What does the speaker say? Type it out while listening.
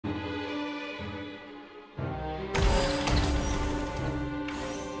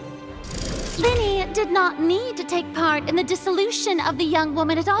did not need to take part in the dissolution of the young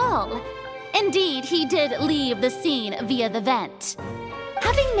woman at all. Indeed, he did leave the scene via the vent.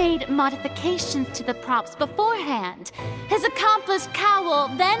 Having made modifications to the props beforehand, his accomplice Cowl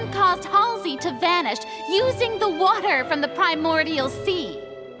then caused Halsey to vanish using the water from the primordial sea.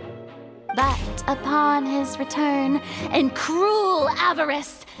 But upon his return, in cruel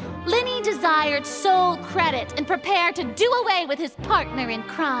avarice, Linny desired sole credit and prepared to do away with his partner in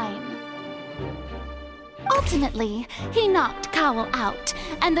crime. Ultimately, he knocked Cowl out,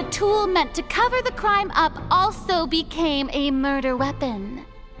 and the tool meant to cover the crime up also became a murder weapon.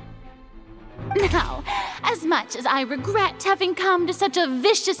 Now, as much as I regret having come to such a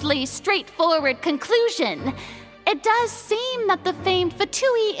viciously straightforward conclusion, it does seem that the famed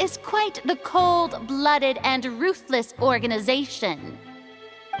Fatui is quite the cold-blooded and ruthless organization.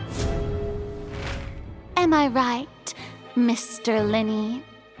 Am I right, Mr. Linny?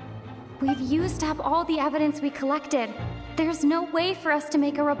 We've used up all the evidence we collected. There's no way for us to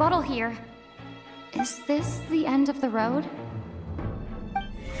make a rebuttal here. Is this the end of the road?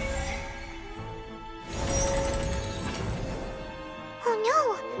 Oh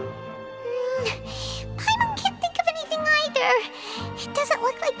no! Paimon can't think of anything either. It doesn't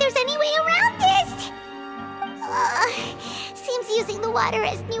look like there's any way around this. Seems using the water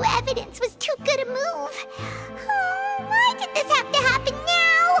as new evidence was too good a move. Why did this have to happen now?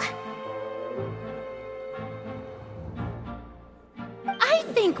 I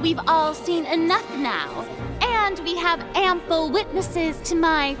think we've all seen enough now, and we have ample witnesses to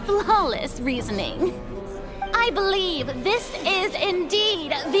my flawless reasoning. I believe this is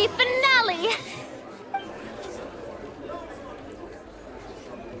indeed the finale!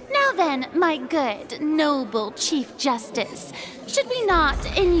 Now then, my good, noble Chief Justice, should we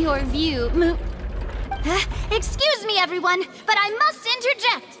not, in your view, move... Excuse me, everyone, but I must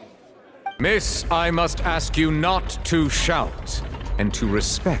interject! Miss, I must ask you not to shout, and to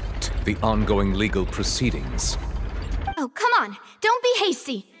respect the ongoing legal proceedings. Oh, come on, don't be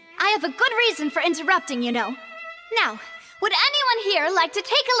hasty. I have a good reason for interrupting, you know. Now, would anyone here like to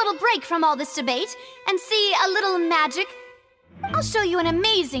take a little break from all this debate and see a little magic? I'll show you an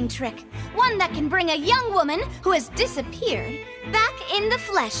amazing trick, one that can bring a young woman who has disappeared back in the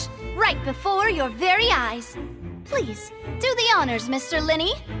flesh, right before your very eyes. Please, do the honors, Mr.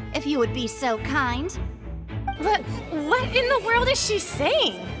 Linny, if you would be so kind. What in the world is she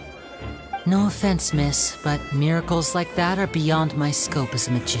saying? No offense, miss, but miracles like that are beyond my scope as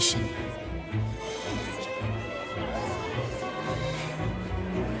a magician.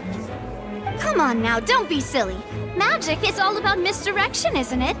 Come on now, don't be silly. Magic is all about misdirection,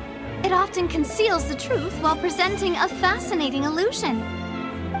 isn't it? It often conceals the truth while presenting a fascinating illusion.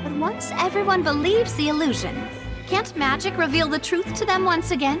 But once everyone believes the illusion, can't magic reveal the truth to them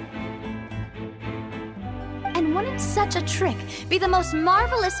once again? And wouldn't such a trick be the most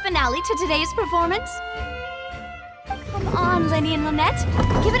marvelous finale to today's performance? Come on, Linny and Lynette,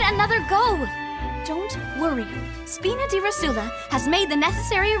 give it another go. Don't worry, Spina di Rasula has made the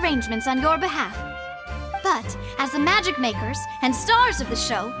necessary arrangements on your behalf. But as the magic makers and stars of the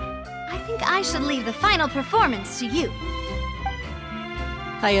show, I think I should leave the final performance to you.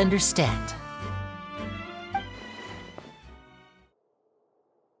 I understand.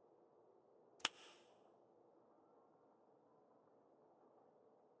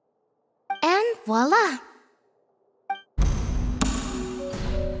 And voila!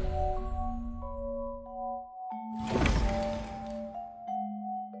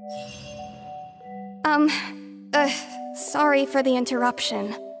 Sorry for the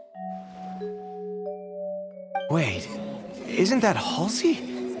interruption. Wait, isn't that Halsey?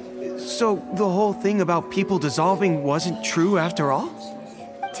 So the whole thing about people dissolving wasn't true after all?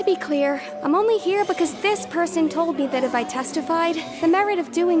 To be clear, I'm only here because this person told me that if I testified, the merit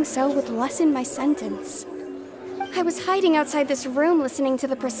of doing so would lessen my sentence. I was hiding outside this room listening to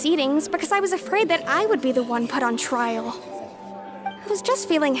the proceedings because I was afraid that I would be the one put on trial. I was just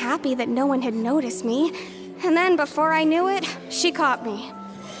feeling happy that no one had noticed me, and then before I knew it, she caught me.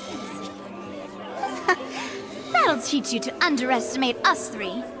 That'll teach you to underestimate us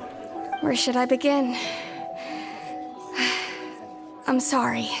three. Where should I begin? I'm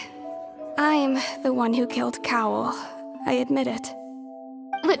sorry. I'm the one who killed Cowl. I admit it.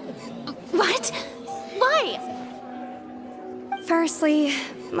 What? Why? Firstly,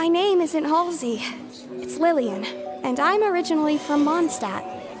 my name isn't Halsey. It's Lillian, and I'm originally from Mondstadt.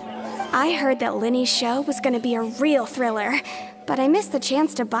 I heard that Linny's show was gonna be a real thriller, but I missed the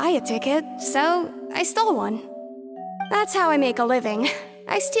chance to buy a ticket, so I stole one. That's how I make a living.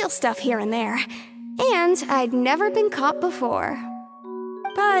 I steal stuff here and there. And I'd never been caught before.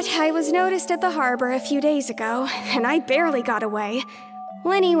 But I was noticed at the harbor a few days ago, and I barely got away.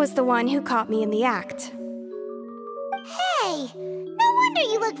 Lenny was the one who caught me in the act. Hey, no wonder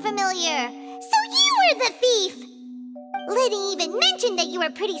you look familiar. So you were the thief! Lenny even mentioned that you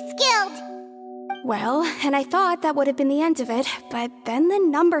were pretty skilled. Well, and I thought that would have been the end of it, but then the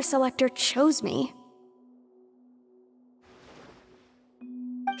number selector chose me.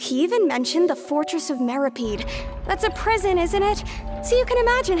 He even mentioned the Fortress of Meripede. That's a prison, isn't it? So you can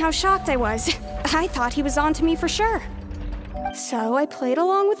imagine how shocked I was. I thought he was onto me for sure. So I played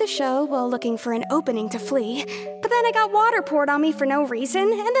along with the show while looking for an opening to flee, but then I got water poured on me for no reason,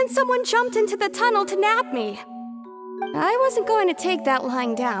 and then someone jumped into the tunnel to nab me. I wasn't going to take that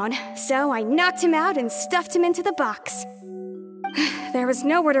lying down, so I knocked him out and stuffed him into the box. There was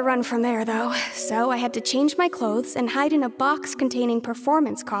nowhere to run from there, though, so I had to change my clothes and hide in a box containing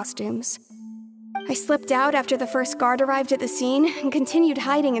performance costumes. I slipped out after the first guard arrived at the scene and continued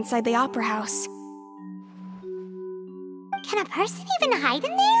hiding inside the opera house. Can a person even hide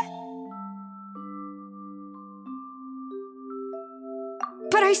in there?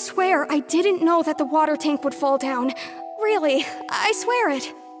 But I swear I didn't know that the water tank would fall down. Really, I swear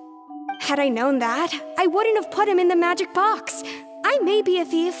it. Had I known that, I wouldn't have put him in the magic box. I may be a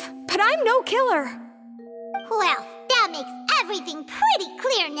thief, but I'm no killer. Well, that makes everything pretty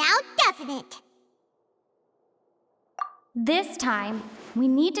clear now, doesn't it? This time, we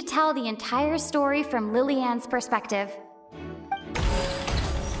need to tell the entire story from Lillian's perspective.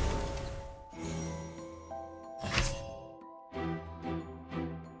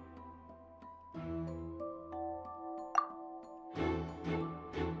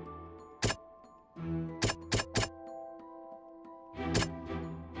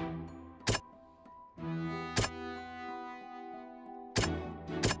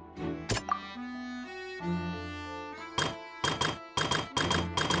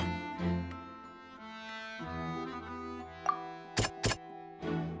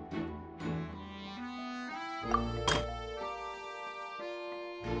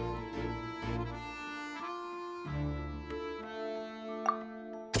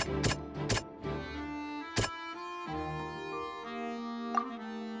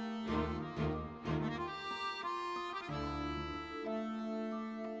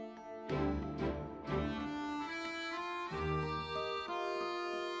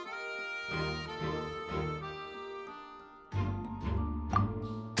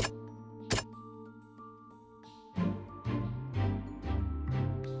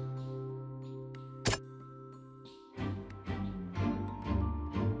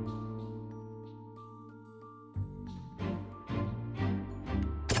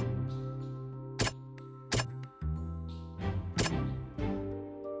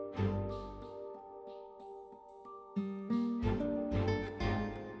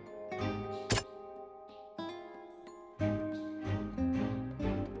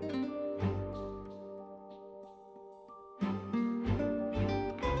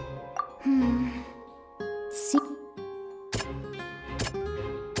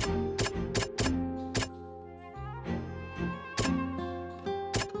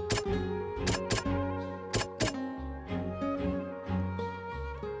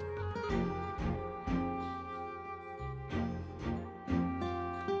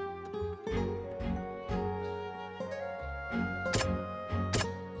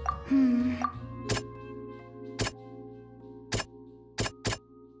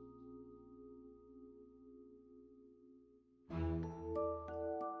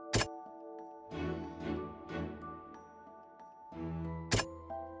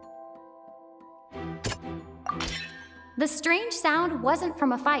 The strange sound wasn't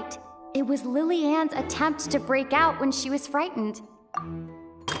from a fight. It was Lillian's attempt to break out when she was frightened.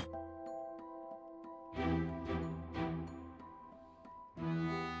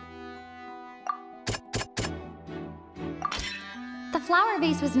 The flower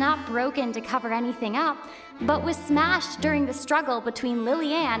vase was not broken to cover anything up, but was smashed during the struggle between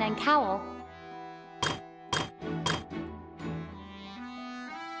Lillian and Cowell.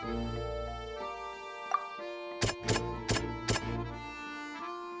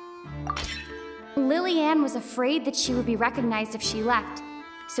 Lillian was afraid that she would be recognized if she left,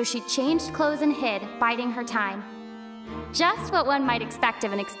 so she changed clothes and hid, biding her time. Just what one might expect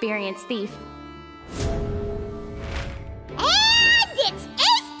of an experienced thief. And it's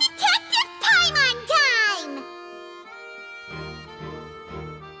Ace Detective Paimon time!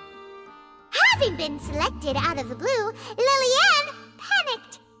 Having been selected out of the blue, Lillian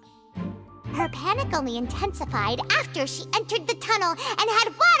panicked. Her panic only intensified after she entered the tunnel and had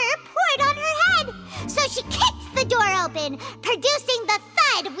water poured on her head. So she kicked the door open, producing the thud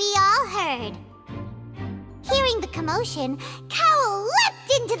commotion, Cowl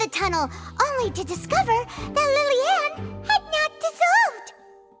leapt into the tunnel, only to discover that Lillian had not dissolved.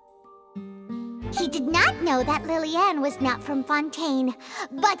 He did not know that Lillian was not from Fontaine,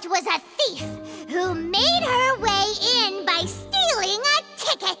 but was a thief who made her way in by stealing a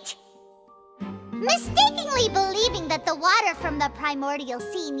ticket. Mistakenly believing that the water from the primordial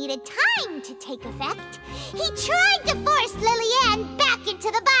sea needed time to take effect, he tried to force Lillian back into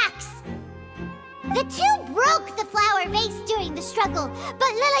the box. The two broke the flower vase during the struggle,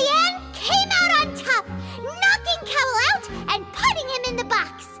 but Lillian came out on top, knocking Cowl out and putting him in the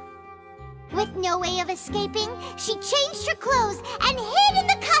box. With no way of escaping, she changed her clothes and hid in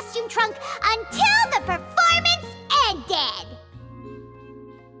the costume trunk until the performance ended.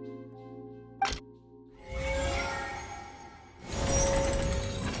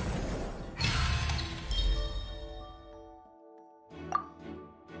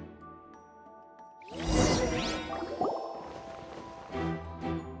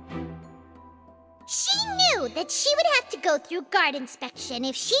 She knew that she would have to go through guard inspection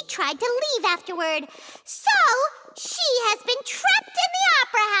if she tried to leave afterward. So, she has been trapped in the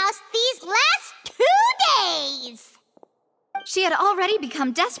Opera House these last 2 days. She had already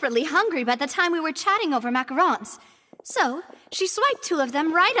become desperately hungry by the time we were chatting over macarons. So, she swiped 2 of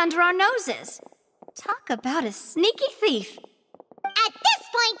them right under our noses. Talk about a sneaky thief. At this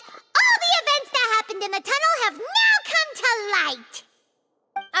point, all the events that happened in the tunnel have now come to light.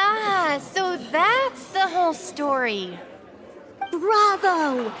 Ah, so that's the whole story.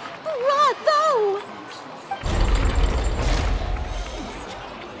 Bravo! Bravo!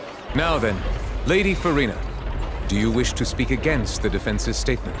 Now then, Lady Farina, do you wish to speak against the defense's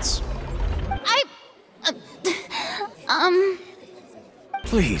statements?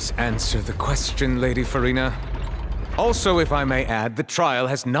 Please answer the question, Lady Farina. Also, if I may add, the trial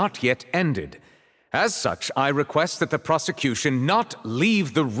has not yet ended. As such, I request that the prosecution not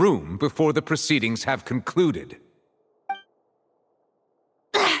leave the room before the proceedings have concluded.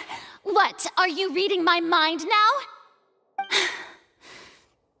 What? Are you reading my mind now?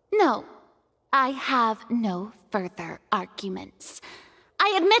 No, I have no further arguments.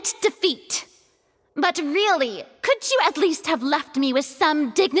 I admit defeat. But really, could you at least have left me with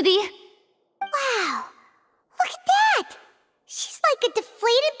some dignity? Wow, look at that! She's like a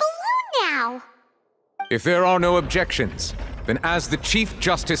deflated balloon now. If there are no objections, then as the Chief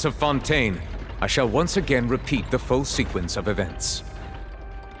Justice of Fontaine, I shall once again repeat the full sequence of events.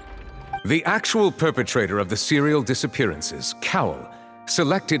 The actual perpetrator of the serial disappearances, Cowl,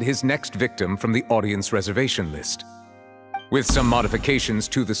 selected his next victim from the audience reservation list. With some modifications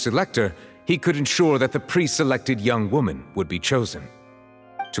to the selector, he could ensure that the pre-selected young woman would be chosen.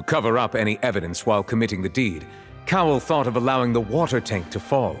 To cover up any evidence while committing the deed, Cowl thought of allowing the water tank to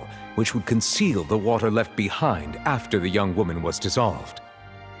fall, which would conceal the water left behind after the young woman was dissolved.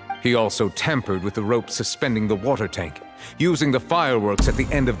 He also tampered with the rope suspending the water tank, using the fireworks at the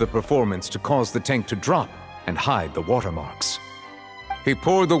end of the performance to cause the tank to drop and hide the watermarks. He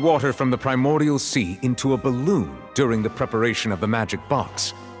poured the water from the primordial sea into a balloon during the preparation of the magic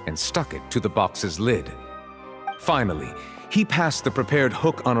box and stuck it to the box's lid. Finally, he passed the prepared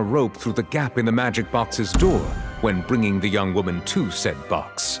hook on a rope through the gap in the magic box's door when bringing the young woman to said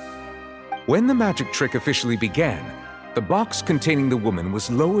box. When the magic trick officially began, the box containing the woman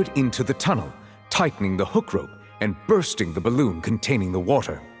was lowered into the tunnel, tightening the hook rope and bursting the balloon containing the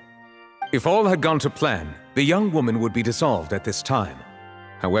water. If all had gone to plan, the young woman would be dissolved at this time.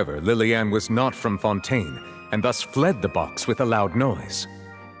 However, Lillian was not from Fontaine and thus fled the box with a loud noise.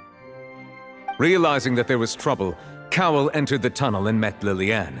 Realizing that there was trouble, Cowl entered the tunnel and met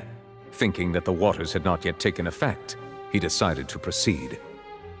Lillian. Thinking that the waters had not yet taken effect, he decided to proceed.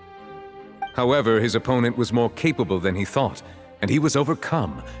 However, his opponent was more capable than he thought, and he was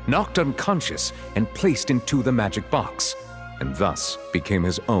overcome, knocked unconscious, and placed into the magic box, and thus became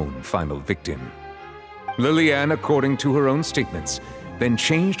his own final victim. Lillian, according to her own statements, then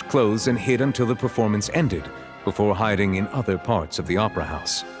changed clothes and hid until the performance ended, before hiding in other parts of the opera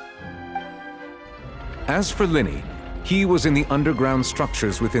house. As for Linny, he was in the underground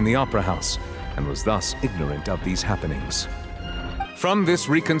structures within the opera house, and was thus ignorant of these happenings. From this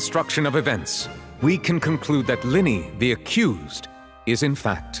reconstruction of events, we can conclude that Linny, the accused, is in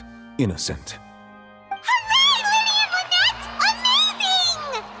fact innocent. Hooray, Linny and Lynette!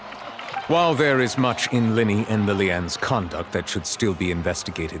 Amazing! While there is much in Linny and Lillian's conduct that should still be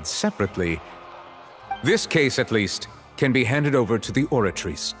investigated separately, this case, at least, can be handed over to the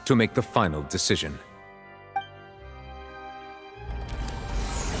Oratrice to make the final decision.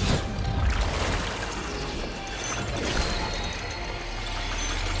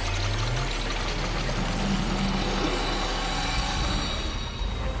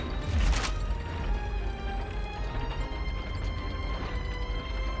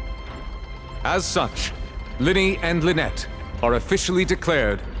 As such, Linny and Lynette are officially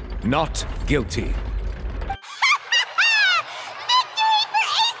declared not guilty. Victory for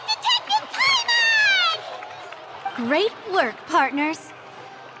Ace Detective Paimon! Great work, partners.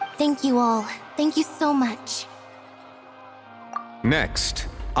 Thank you all. Thank you so much. Next,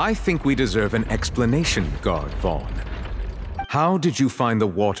 I think we deserve an explanation, Guard Vaughn. How did you find the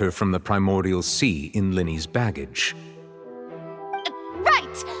water from the primordial sea in Linny's baggage?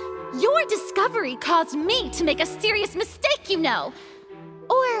 Right! Your discovery caused me to make a serious mistake, you know.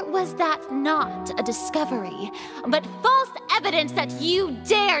 Or was that not a discovery, but false evidence that you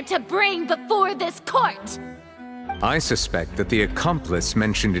dared to bring before this court? I suspect that the accomplice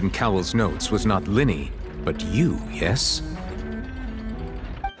mentioned in Cowell's notes was not Linny, but you, yes?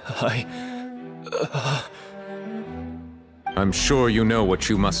 I'm sure you know what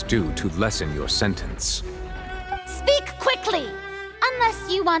you must do to lessen your sentence. Speak quickly!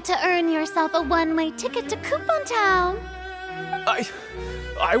 Unless you want to earn yourself a one-way ticket to Coupon Town.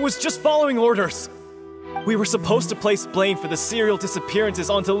 I was just following orders. We were supposed to place blame for the serial disappearances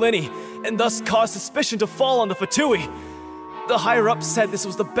onto Linny, and thus cause suspicion to fall on the Fatui. The higher-ups said this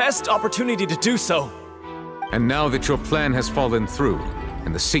was the best opportunity to do so. And now that your plan has fallen through,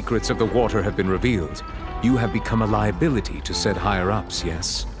 and the secrets of the water have been revealed, you have become a liability to said higher-ups,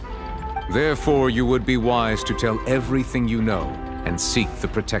 yes? Therefore, you would be wise to tell everything you know and seek the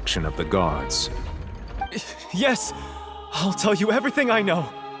protection of the guards. Yes, I'll tell you everything I know.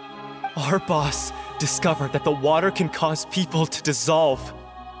 Our boss discovered that the water can cause people to dissolve.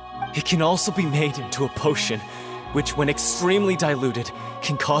 It can also be made into a potion, which when extremely diluted,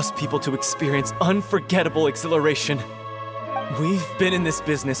 can cause people to experience unforgettable exhilaration. We've been in this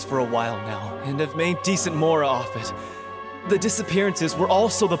business for a while now, and have made decent mora off it. The disappearances were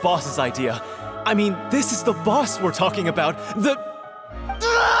also the boss's idea. I mean, this is the boss we're talking about.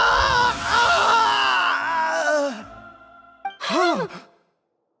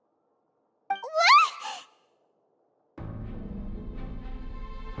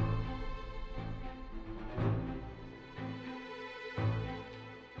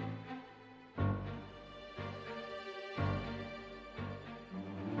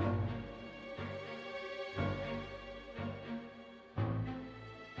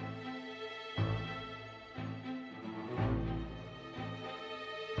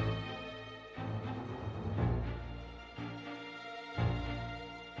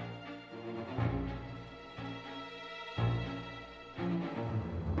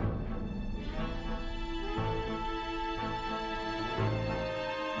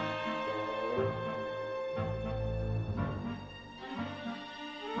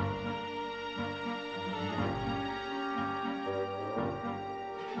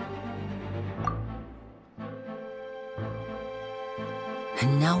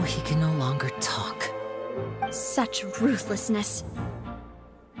 And now he can no longer talk. Such ruthlessness.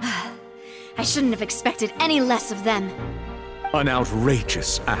 I shouldn't have expected any less of them. An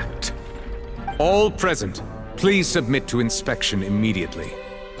outrageous act. All present, please submit to inspection immediately.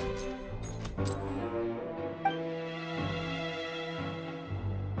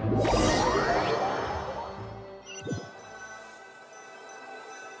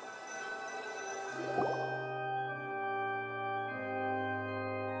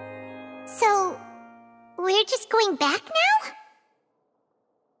 So, we're just going back now?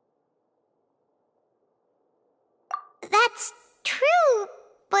 That's true,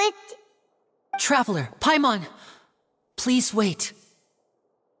 but... Traveler, Paimon! Please wait.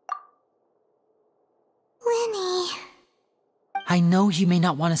 Linny... I know you may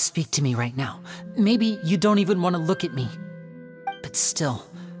not want to speak to me right now. Maybe you don't even want to look at me. But still,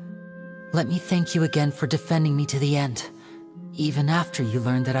 let me thank you again for defending me to the end, even after you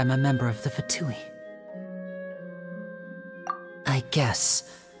learned that I'm a member of the Fatui. I guess.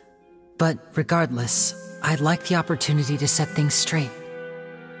 But regardless, I'd like the opportunity to set things straight.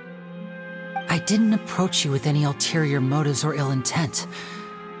 I didn't approach you with any ulterior motives or ill intent.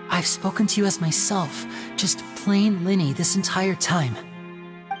 I've spoken to you as myself, just plain Linny this entire time.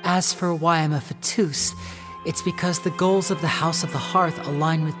 As for why I'm a Fatus, it's because the goals of the House of the Hearth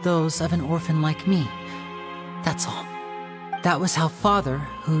align with those of an orphan like me. That's all. That was how Father,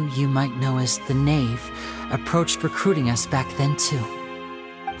 who you might know as the Knave, approached recruiting us back then too.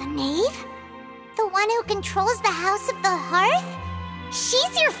 The Knave? The one who controls the House of the Hearth?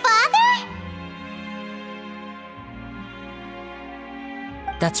 She's your father?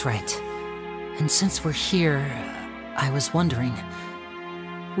 That's right. And since we're here, I was wondering,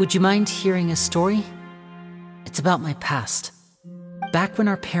 would you mind hearing a story? It's about my past. Back when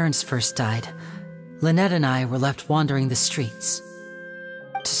our parents first died, Lynette and I were left wandering the streets.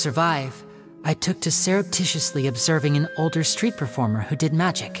 To survive, I took to surreptitiously observing an older street performer who did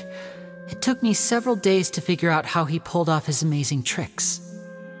magic. It took me several days to figure out how he pulled off his amazing tricks.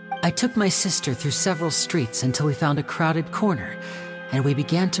 I took my sister through several streets until we found a crowded corner, and we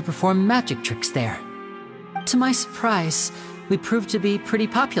began to perform magic tricks there. To my surprise, we proved to be pretty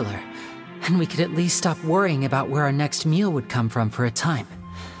popular, and we could at least stop worrying about where our next meal would come from for a time.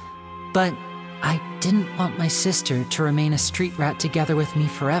 But I didn't want my sister to remain a street rat together with me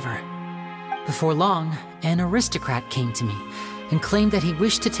forever. Before long, an aristocrat came to me and claimed that he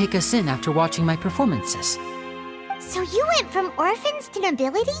wished to take us in after watching my performances. So you went from orphans to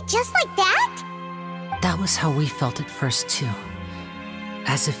nobility just like that? That was how we felt at first, too.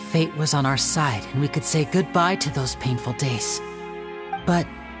 As if fate was on our side and we could say goodbye to those painful days. But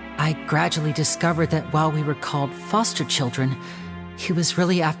I gradually discovered that while we were called foster children, he was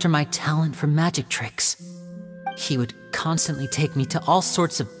really after my talent for magic tricks. He would constantly take me to all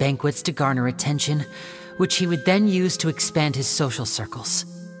sorts of banquets to garner attention, which he would then use to expand his social circles.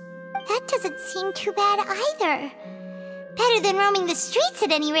 That doesn't seem too bad either. Better than roaming the streets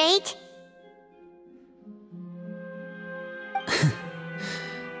at any rate.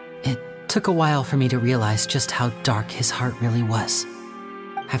 It took a while for me to realize just how dark his heart really was.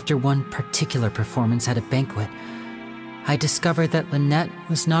 After one particular performance at a banquet, I discovered that Lynette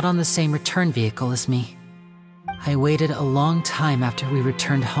was not on the same return vehicle as me. I waited a long time after we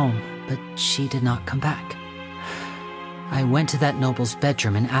returned home, but she did not come back. I went to that noble's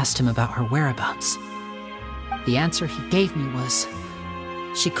bedroom and asked him about her whereabouts. The answer he gave me was,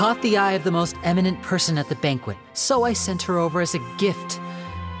 she caught the eye of the most eminent person at the banquet, so I sent her over as a gift.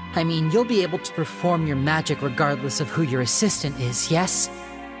 I mean, you'll be able to perform your magic regardless of who your assistant is, yes?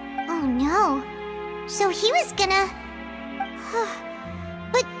 Oh no. So he was gonna...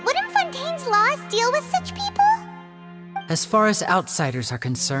 But wouldn't Fontaine's laws deal with such people? As far as outsiders are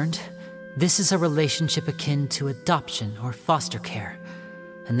concerned, this is a relationship akin to adoption or foster care,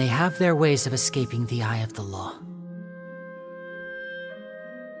 and they have their ways of escaping the eye of the law.